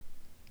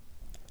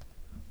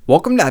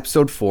Welcome to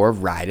episode 4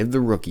 of Ride of the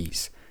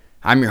Rookies.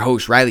 I'm your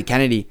host, Riley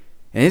Kennedy,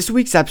 and in this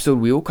week's episode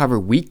we will cover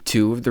week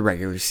 2 of the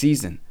regular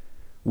season.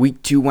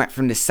 Week 2 went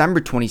from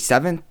December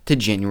 27th to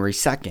January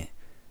 2nd.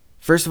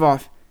 First of all,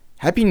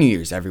 Happy New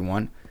Year's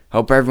everyone.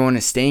 Hope everyone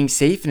is staying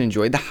safe and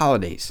enjoyed the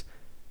holidays.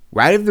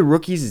 Ride of the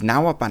Rookies is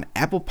now up on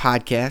Apple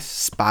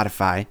Podcasts,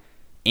 Spotify,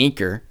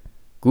 Anchor,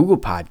 Google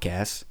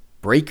Podcasts,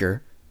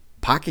 Breaker,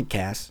 Pocket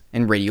Casts,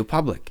 and Radio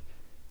Public.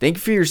 Thank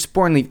you for your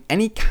support and leave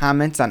any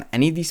comments on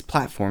any of these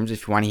platforms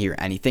if you want to hear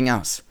anything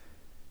else.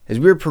 As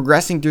we are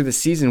progressing through the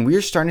season, we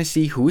are starting to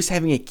see who is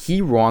having a key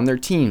role on their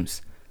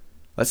teams.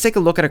 Let's take a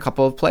look at a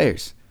couple of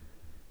players.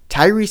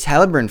 Tyrese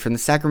Haliburton from the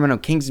Sacramento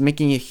Kings is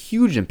making a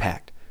huge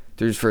impact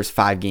through his first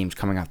 5 games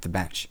coming off the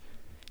bench.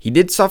 He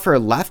did suffer a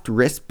left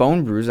wrist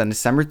bone bruise on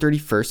December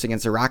 31st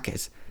against the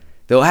Rockets.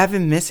 They'll have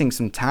him missing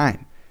some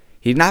time.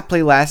 He did not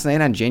play last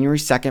night on January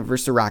 2nd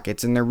versus the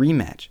Rockets in their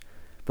rematch.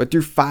 But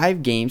through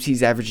 5 games,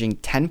 he's averaging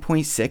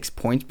 10.6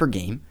 points per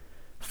game,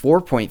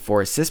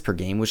 4.4 assists per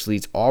game, which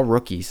leads all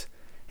rookies,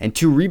 and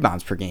 2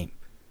 rebounds per game.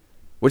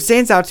 What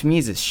stands out to me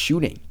is his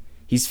shooting.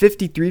 He's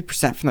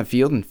 53% from the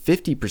field and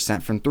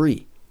 50% from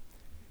 3,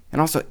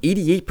 and also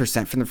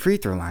 88% from the free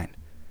throw line.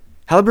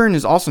 Haliburton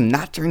is also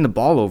not turning the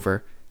ball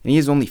over, and he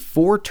has only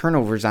 4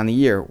 turnovers on the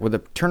year with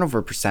a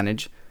turnover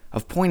percentage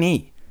of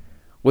 0.8.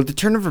 What the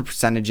turnover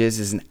percentage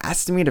is an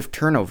estimate of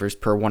turnovers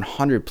per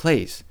 100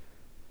 plays.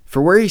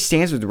 For where he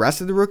stands with the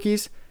rest of the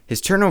rookies, his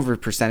turnover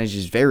percentage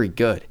is very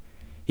good.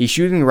 He's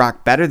shooting the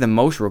rock better than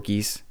most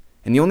rookies,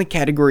 and the only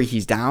category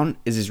he's down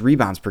is his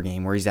rebounds per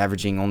game, where he's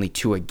averaging only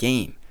 2 a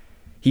game.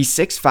 He's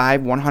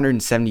 6'5",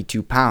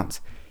 172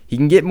 pounds. He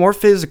can get more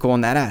physical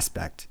in that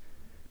aspect,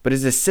 but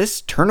his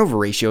assist turnover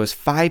ratio is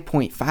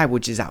 5.5,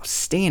 which is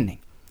outstanding.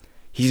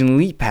 He's an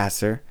elite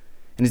passer,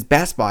 and his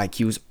basketball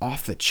IQ is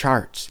off the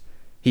charts.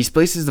 He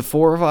places the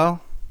floor well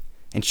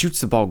and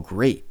shoots the ball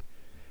great,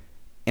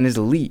 and is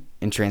elite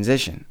in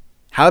transition.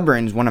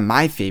 Haliburton is one of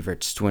my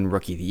favorites to win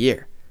Rookie of the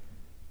Year.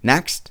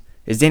 Next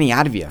is Deni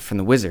Avdija from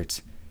the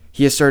Wizards.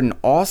 He has started in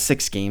all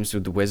 6 games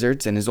with the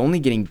Wizards and is only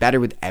getting better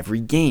with every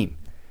game.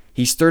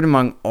 He's third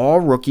among all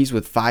rookies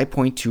with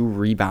 5.2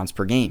 rebounds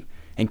per game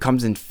and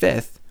comes in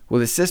 5th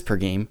with assists per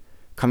game,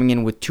 coming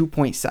in with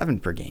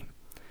 2.7 per game.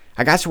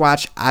 I got to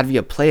watch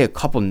Avdija play a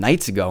couple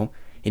nights ago,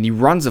 and he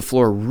runs the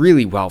floor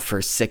really well for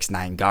a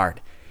 6'9"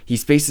 guard. He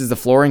spaces the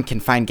floor and can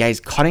find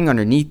guys cutting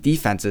underneath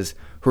defenses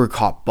who are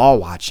caught ball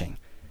watching.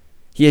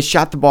 He has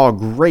shot the ball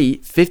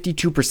great,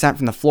 52%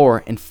 from the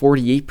floor and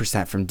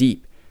 48% from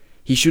deep.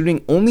 He's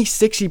shooting only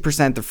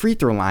 60% at the free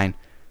throw line,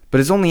 but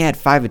has only had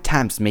 5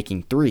 attempts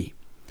making 3.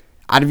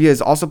 Avdija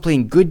is also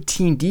playing good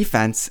team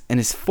defense and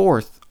is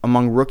 4th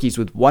among rookies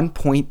with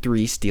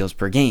 1.3 steals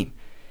per game.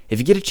 If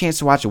you get a chance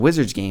to watch a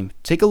Wizards game,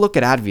 take a look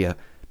at Avdija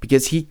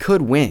because he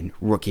could win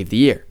Rookie of the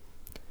Year.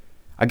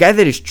 A guy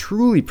that is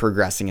truly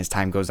progressing as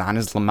time goes on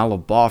is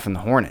LaMelo Ball from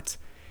the Hornets.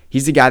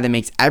 He's the guy that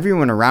makes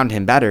everyone around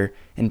him better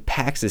and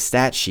packs his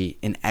stat sheet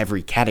in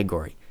every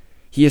category.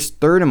 He is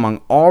 3rd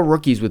among all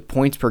rookies with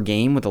points per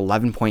game with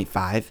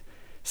 11.5,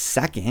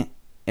 2nd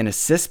in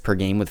assists per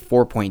game with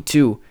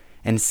 4.2,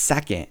 and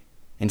 2nd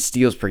in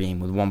steals per game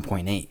with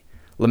 1.8.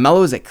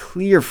 LaMelo is a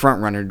clear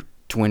frontrunner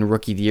to win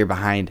Rookie of the Year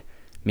behind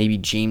maybe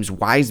James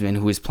Wiseman,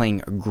 who is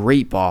playing a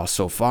great ball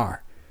so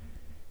far.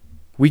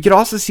 We could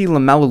also see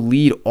LaMelo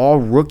lead all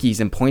rookies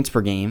in points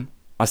per game,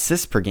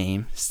 assists per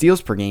game,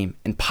 steals per game,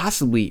 and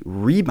possibly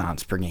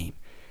rebounds per game.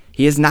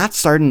 He has not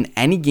started in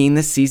any game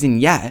this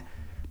season yet,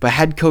 but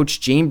head coach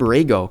Jane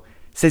Borrego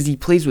says he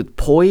plays with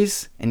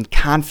poise and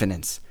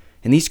confidence,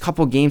 and these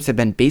couple games have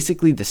been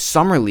basically the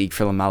summer league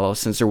for LaMelo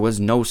since there was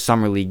no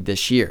summer league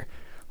this year.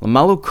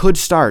 LaMelo could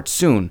start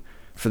soon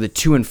for the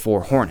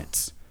 2-4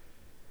 Hornets.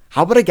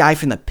 How about a guy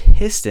from the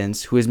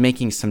Pistons who is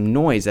making some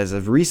noise as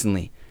of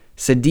recently?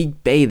 Saddiq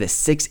Bey, the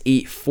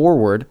 6'8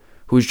 forward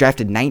who was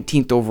drafted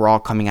 19th overall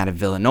coming out of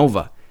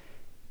Villanova.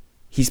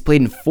 He's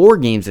played in 4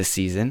 games this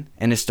season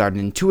and has started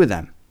in 2 of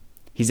them.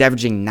 He's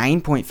averaging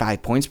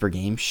 9.5 points per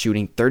game,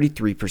 shooting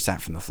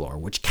 33% from the floor,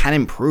 which can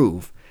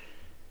improve,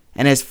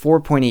 and has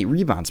 4.8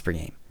 rebounds per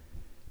game.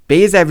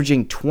 Bey is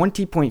averaging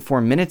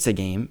 20.4 minutes a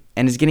game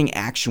and is getting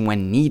action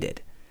when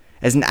needed.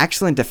 As an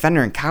excellent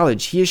defender in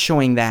college, he is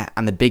showing that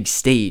on the big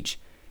stage.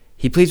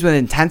 He plays with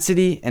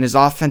intensity, and his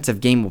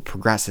offensive game will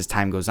progress as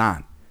time goes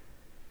on.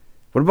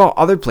 What about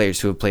other players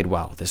who have played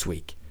well this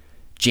week?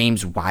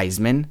 James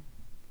Wiseman,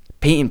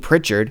 Peyton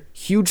Pritchard,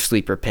 huge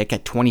sleeper pick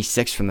at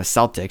 26 from the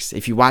Celtics.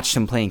 If you watched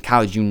him play in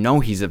college, you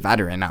know he's a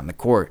veteran out in the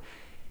court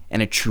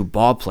and a true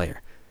ball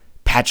player.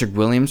 Patrick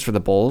Williams for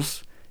the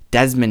Bulls,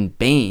 Desmond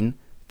Bane,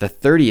 the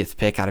 30th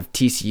pick out of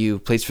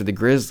TCU, plays for the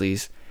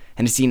Grizzlies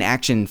and has seen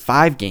action in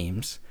 5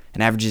 games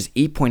and averages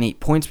 8.8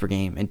 points per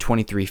game and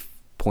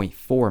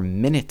 23.4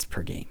 minutes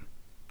per game.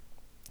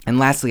 And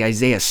lastly,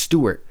 Isaiah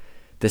Stewart,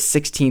 the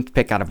 16th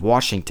pick out of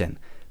Washington,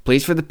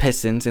 plays for the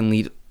Pistons and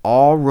leads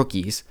all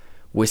rookies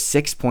with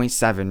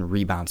 6.7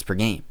 rebounds per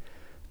game.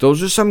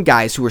 Those are some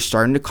guys who are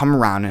starting to come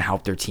around and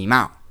help their team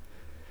out.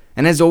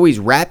 And as always,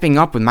 wrapping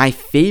up with my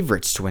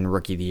favorites to win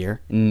Rookie of the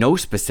Year, in no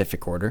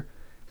specific order,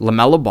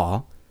 LaMelo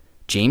Ball,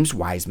 James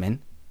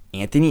Wiseman,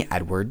 Anthony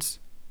Edwards,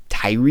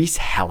 Tyrese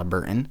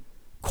Halliburton,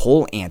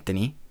 Cole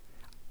Anthony,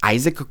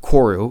 Isaac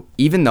Okoro,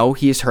 even though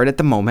he is hurt at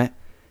the moment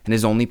and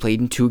has only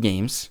played in 2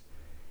 games,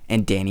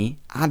 and Danny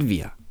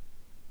Advia.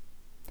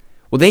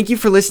 Well, thank you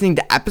for listening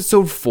to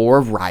episode 4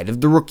 of Ride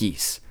of the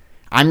Rookies.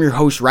 I'm your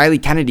host, Riley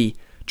Kennedy.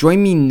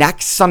 Join me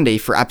next Sunday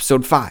for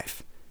episode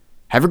 5.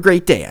 Have a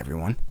great day,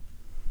 everyone.